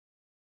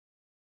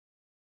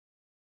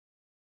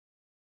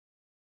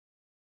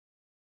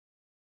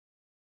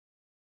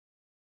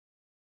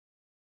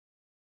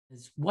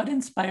What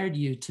inspired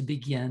you to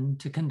begin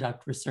to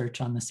conduct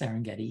research on the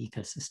Serengeti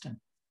ecosystem?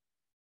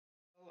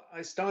 Well,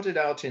 I started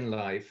out in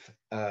life.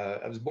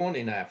 I was born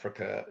in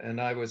Africa,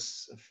 and I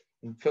was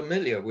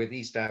familiar with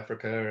East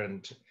Africa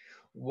and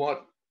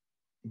what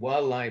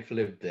wildlife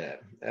lived there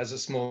as a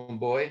small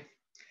boy.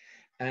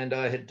 And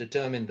I had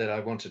determined that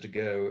I wanted to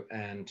go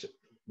and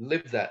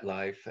live that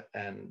life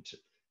and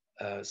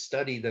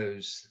study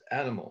those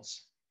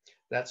animals.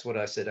 That's what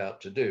I set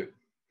out to do.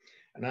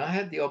 And I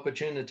had the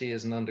opportunity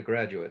as an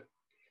undergraduate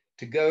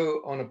to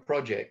go on a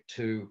project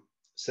to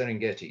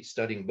Serengeti,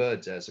 studying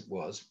birds as it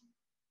was.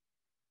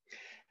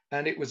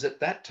 And it was at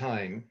that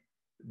time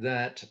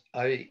that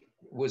I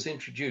was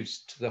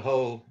introduced to the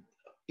whole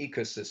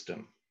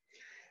ecosystem.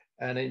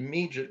 And it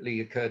immediately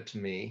occurred to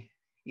me,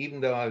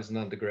 even though I was an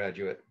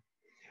undergraduate,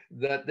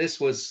 that this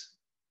was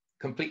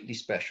completely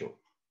special.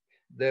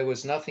 There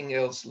was nothing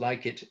else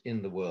like it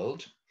in the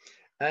world.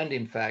 And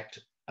in fact,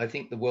 I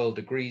think the world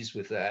agrees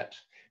with that,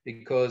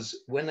 because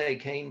when they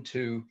came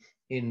to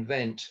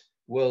invent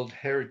World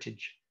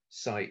Heritage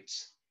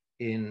Sites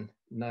in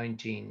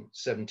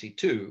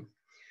 1972,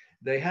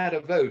 they had a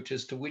vote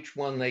as to which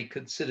one they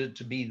considered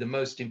to be the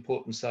most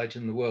important site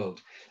in the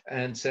world,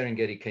 and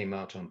Serengeti came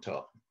out on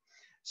top.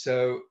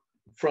 So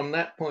from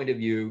that point of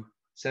view,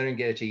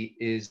 Serengeti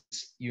is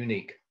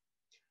unique.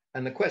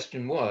 And the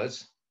question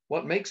was,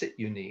 what makes it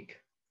unique?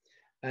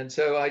 And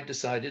so I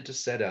decided to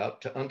set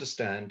out to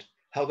understand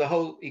how the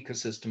whole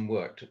ecosystem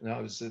worked. And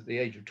I was at the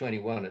age of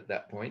 21 at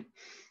that point.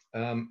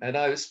 And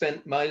I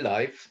spent my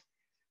life,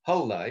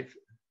 whole life,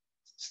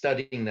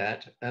 studying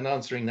that and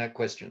answering that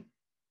question.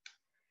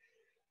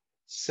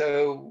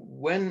 So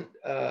when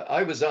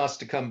I was asked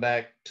to come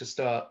back to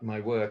start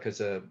my work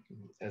as a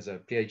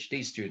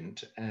PhD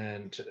student,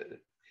 and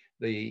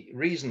the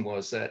reason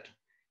was that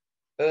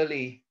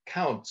early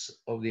counts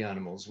of the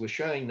animals were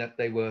showing that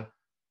they were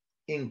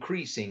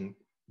increasing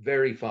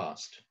very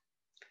fast.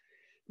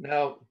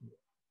 Now,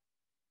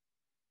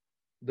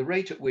 the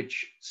rate at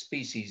which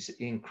species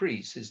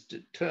increase is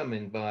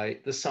determined by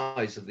the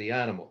size of the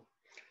animal.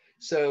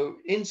 So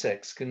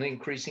insects can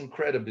increase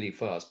incredibly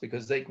fast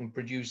because they can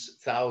produce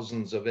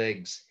thousands of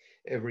eggs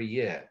every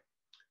year.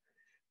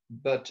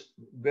 But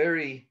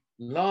very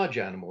large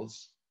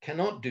animals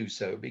cannot do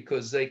so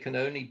because they can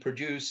only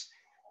produce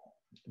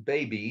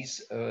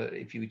babies,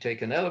 if you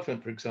take an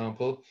elephant, for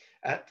example,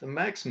 at the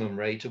maximum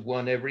rate of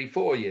 1 every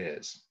 4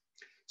 years.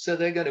 So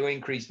they're going to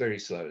increase very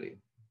slowly.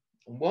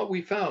 And what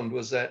we found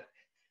was that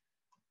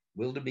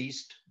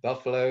wildebeest,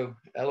 buffalo,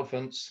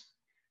 elephants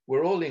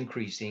were all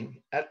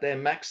increasing at their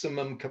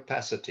maximum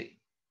capacity.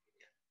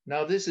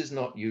 Now, this is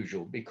not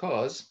usual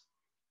because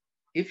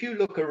if you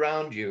look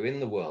around you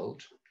in the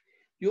world,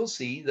 you'll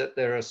see that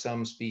there are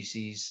some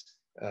species,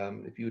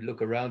 if you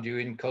look around you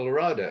in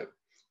Colorado,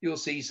 you'll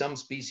see some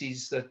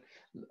species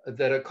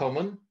that are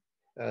common,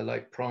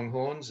 like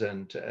pronghorns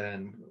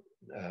and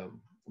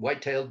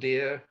white-tailed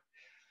deer,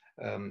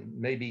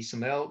 maybe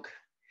some elk,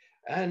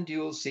 and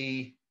you'll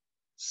see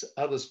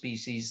other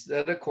species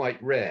that are quite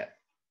rare.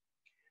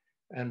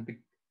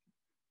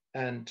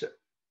 And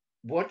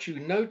what you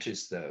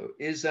notice, though,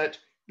 is that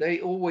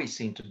they always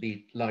seem to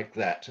be like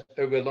that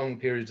over long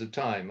periods of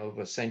time,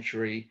 over a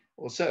century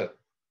or so.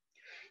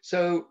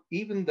 So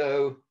even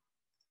though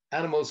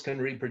animals can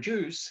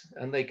reproduce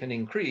and they can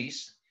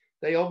increase,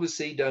 they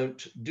obviously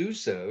don't do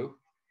so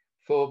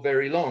for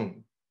very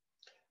long.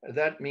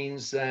 That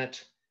means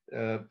that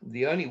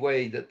the only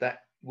way that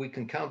we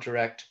can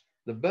counteract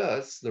the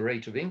births, the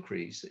rate of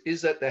increase,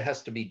 is that there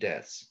has to be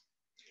deaths.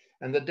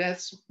 And the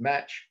deaths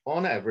match,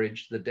 on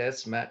average, the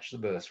deaths match the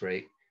birth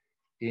rate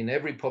in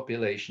every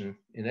population,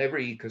 in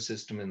every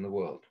ecosystem in the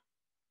world.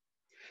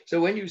 So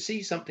when you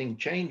see something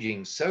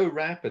changing so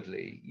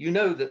rapidly, you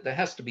know that there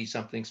has to be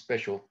something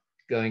special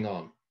going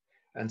on.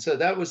 And so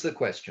that was the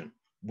question.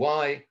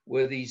 Why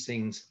were these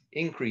things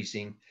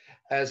increasing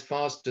as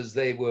fast as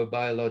they were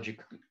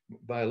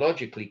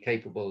biologically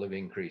capable of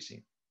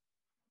increasing?